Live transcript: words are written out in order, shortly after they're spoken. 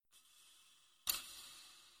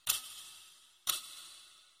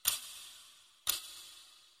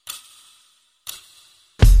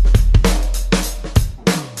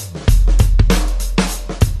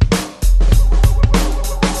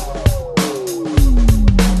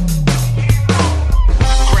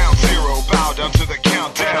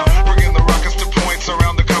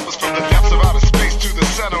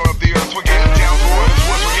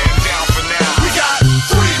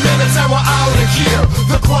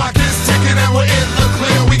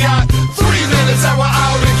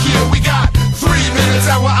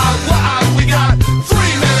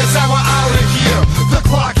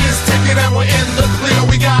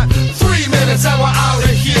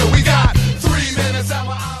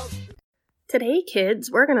Today,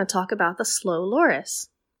 kids, we're going to talk about the slow loris.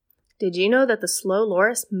 Did you know that the slow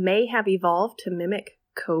loris may have evolved to mimic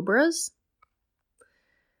cobras?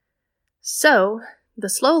 So, the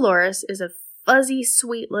slow loris is a fuzzy,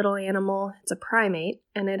 sweet little animal. It's a primate,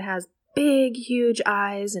 and it has big, huge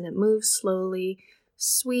eyes, and it moves slowly.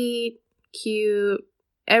 Sweet, cute.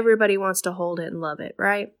 Everybody wants to hold it and love it,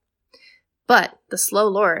 right? But the slow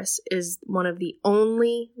loris is one of the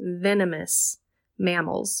only venomous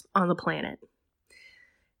mammals on the planet.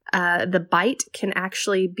 The bite can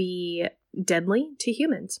actually be deadly to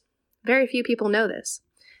humans. Very few people know this.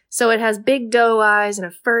 So it has big doe eyes and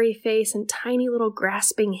a furry face and tiny little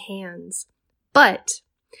grasping hands. But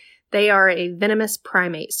they are a venomous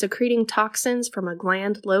primate, secreting toxins from a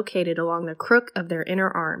gland located along the crook of their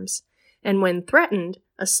inner arms. And when threatened,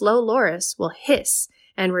 a slow loris will hiss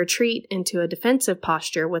and retreat into a defensive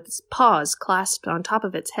posture with its paws clasped on top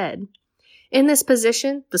of its head. In this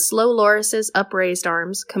position, the slow loris's upraised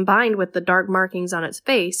arms, combined with the dark markings on its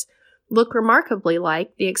face, look remarkably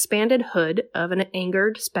like the expanded hood of an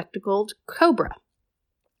angered, spectacled cobra.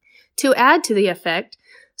 To add to the effect,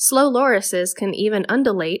 slow lorises can even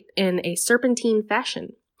undulate in a serpentine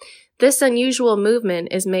fashion. This unusual movement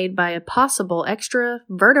is made by a possible extra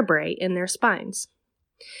vertebrae in their spines.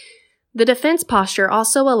 The defense posture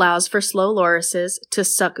also allows for slow lorises to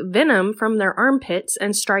suck venom from their armpits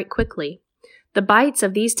and strike quickly. The bites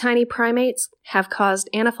of these tiny primates have caused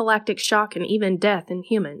anaphylactic shock and even death in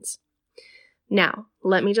humans. Now,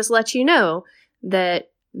 let me just let you know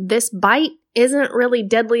that this bite isn't really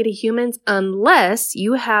deadly to humans unless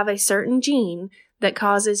you have a certain gene that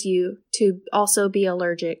causes you to also be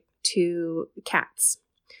allergic to cats.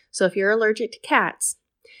 So if you're allergic to cats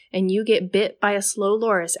and you get bit by a slow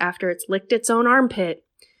loris after it's licked its own armpit,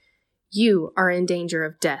 you are in danger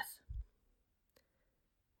of death.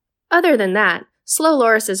 Other than that, slow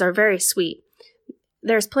lorises are very sweet.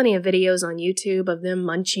 There's plenty of videos on YouTube of them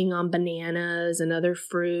munching on bananas and other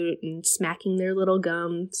fruit and smacking their little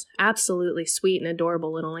gums. Absolutely sweet and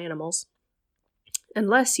adorable little animals.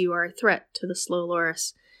 Unless you are a threat to the slow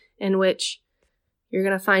loris, in which you're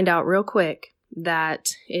going to find out real quick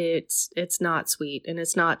that it's not sweet, and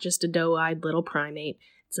it's not just a doe-eyed little primate.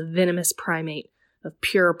 It's a venomous primate of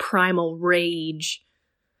pure primal rage.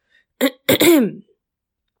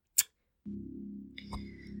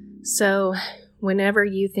 So, whenever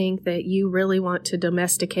you think that you really want to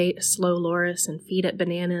domesticate a slow loris and feed it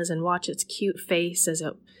bananas and watch its cute face as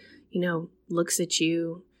it, looks at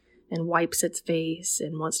you and wipes its face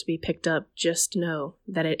and wants to be picked up, just know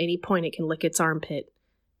that at any point it can lick its armpit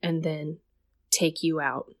and then take you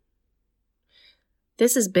out.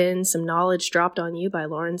 This has been some knowledge dropped on you by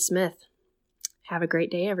Lauren Smith. Have a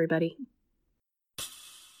great day, everybody.